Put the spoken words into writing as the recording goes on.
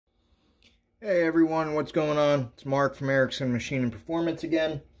Hey everyone, what's going on? It's Mark from Erickson Machine and Performance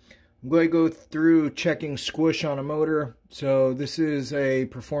again. I'm going to go through checking squish on a motor. So this is a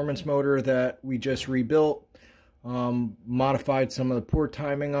performance motor that we just rebuilt, modified some of the port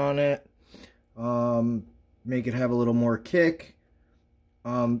timing on it, make it have a little more kick.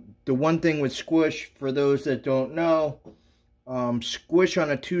 The one thing with squish, for those that don't know, squish on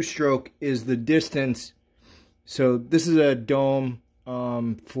a two-stroke is the distance. So this is a dome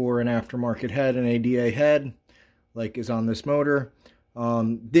for an aftermarket head, an ADA head, like is on this motor.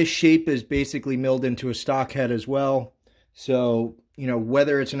 This shape is basically milled into a stock head as well. So, you know,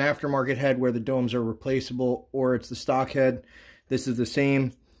 whether it's an aftermarket head where the domes are replaceable or it's the stock head, this is the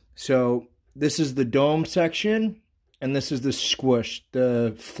same. So this is the dome section, and this is the squish,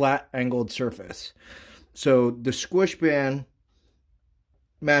 the flat angled surface. So the squish band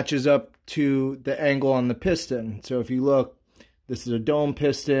matches up to the angle on the piston. So if you look, this is a dome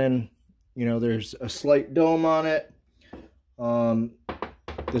piston. You know, there's a slight dome on it.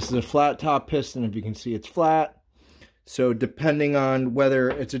 This is a flat top piston. If you can see, it's flat. So depending on whether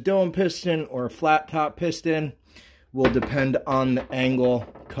it's a dome piston or a flat top piston will depend on the angle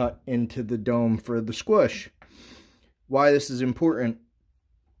cut into the dome for the squish. Why this is important: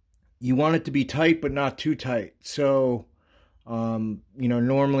 you want it to be tight but not too tight. So you know,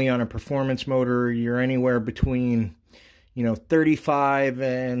 normally on a performance motor you're anywhere between 35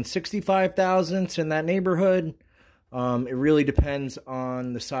 and 65 thousandths, in that neighborhood. It really depends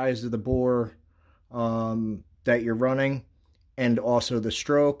on the size of the bore that you're running, and also the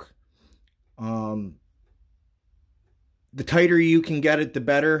stroke. The tighter you can get it, the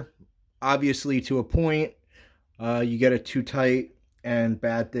better. Obviously, to a point. You get it too tight and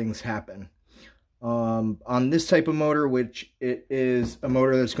bad things happen. On this type of motor, which it is a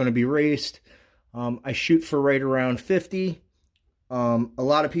motor that's going to be raced, I shoot for right around 50. A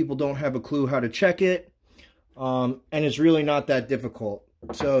lot of people don't have a clue how to check it, and it's really not that difficult.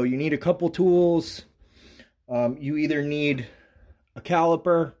 So you need a couple tools. You either need a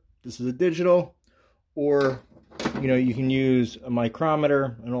caliper, this is a digital, or you can use a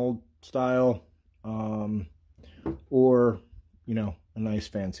micrometer, an old style, or a nice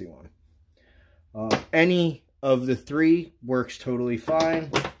fancy one. Any of the three works totally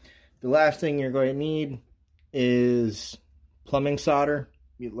fine. The last thing you're going to need is plumbing solder,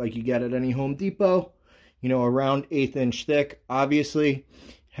 like you get at any Home Depot, around 1/8 inch thick. Obviously, it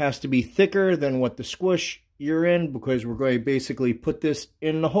has to be thicker than what the squish you're in, because we're going to basically put this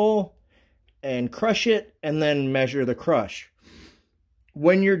in the hole and crush it, and then measure the crush.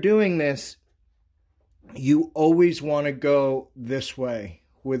 When you're doing this, you always want to go this way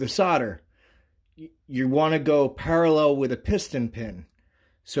with a solder. You want to go parallel with a piston pin.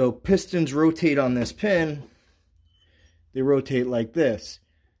 So pistons rotate on this pin. They rotate like this.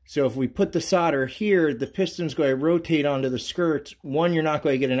 So if we put the solder here, the piston's going to rotate onto the skirts. One, you're not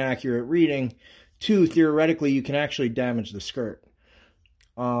going to get an accurate reading. Two, theoretically, you can actually damage the skirt.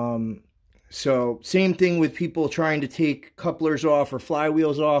 So same thing with people trying to take couplers off or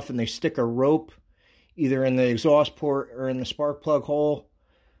flywheels off, and they stick a rope either in the exhaust port or in the spark plug hole.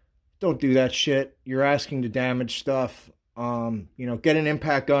 Don't do that shit. You're asking to damage stuff. Get an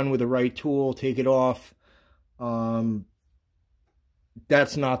impact gun with the right tool, take it off.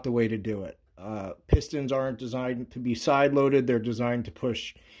 That's not the way to do it. Pistons aren't designed to be side loaded. They're designed to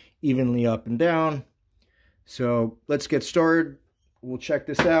push evenly up and down. So let's get started. We'll check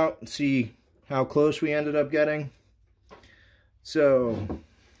this out and see how close we ended up getting. So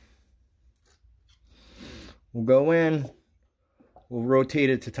we'll go in. We'll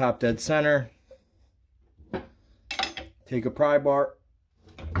rotate it to top dead center. Take a pry bar,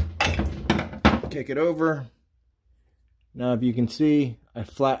 kick it over. Now, if you can see, I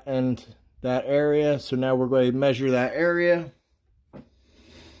flattened that area. So now we're going to measure that area.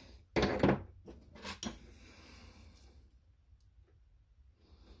 I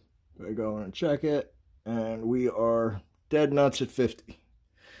go and check it, and we are dead nuts at 50.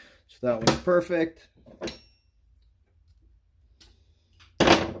 So that one's perfect.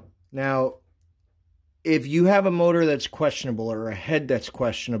 Now, if you have a motor that's questionable or a head that's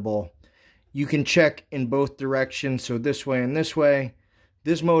questionable, you can check in both directions, so this way and this way.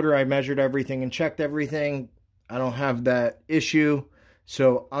 This motor, I measured everything and checked everything. I don't have that issue,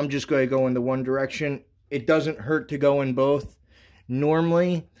 so I'm just going to go in the one direction. It doesn't hurt to go in both.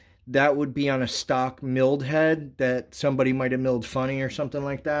 Normally, that would be on a stock milled head that somebody might have milled funny or something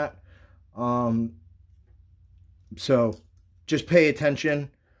like that. So just pay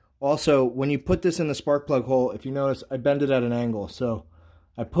attention. Also, when you put this in the spark plug hole, if you notice, I bend it at an angle. So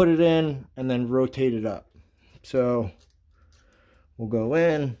I put it in and then rotate it up. So we'll go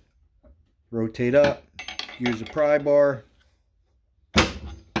in, rotate up, use a pry bar,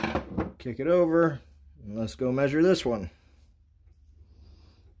 kick it over, and let's go measure this one.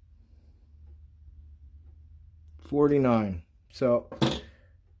 49. So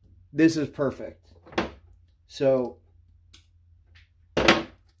this is perfect. So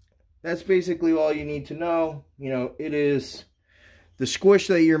that's basically all you need to know. You know, it is the squish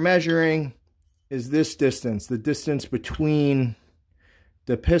that you're measuring is this distance, the distance between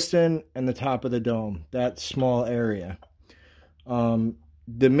the piston and the top of the dome, that small area.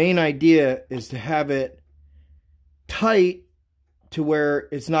 The main idea is to have it tight to where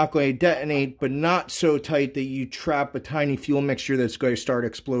it's not going to detonate, but not so tight that you trap a tiny fuel mixture that's going to start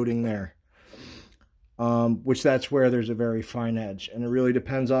exploding there. Which that's where there's a very fine edge. And it really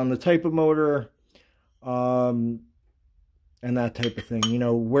depends on the type of motor and that type of thing. You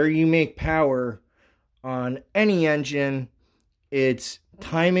know, where you make power on any engine, it's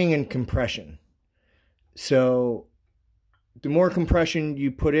timing and compression. So the more compression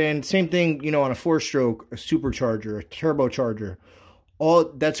you put in, same thing, you know, on a 4-stroke, a supercharger, a turbocharger,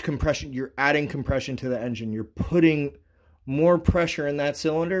 all that's compression. You're adding compression to the engine. You're putting more pressure in that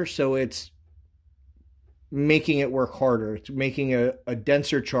cylinder, so it's making it work harder. It's making a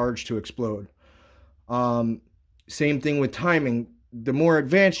denser charge to explode. Same thing with timing. The more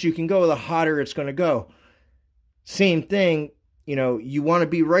advanced you can go, the hotter it's going to go. Same thing, you know, you want to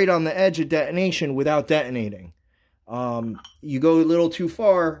be right on the edge of detonation without detonating. You go a little too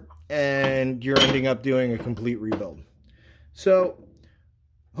far and you're ending up doing a complete rebuild. So,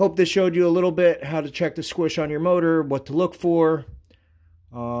 hope this showed you a little bit how to check the squish on your motor, what to look for.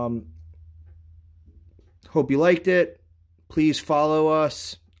 Hope you liked it. Please follow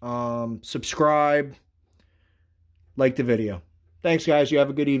us, subscribe, like the video. Thanks, guys. You have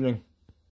a good evening.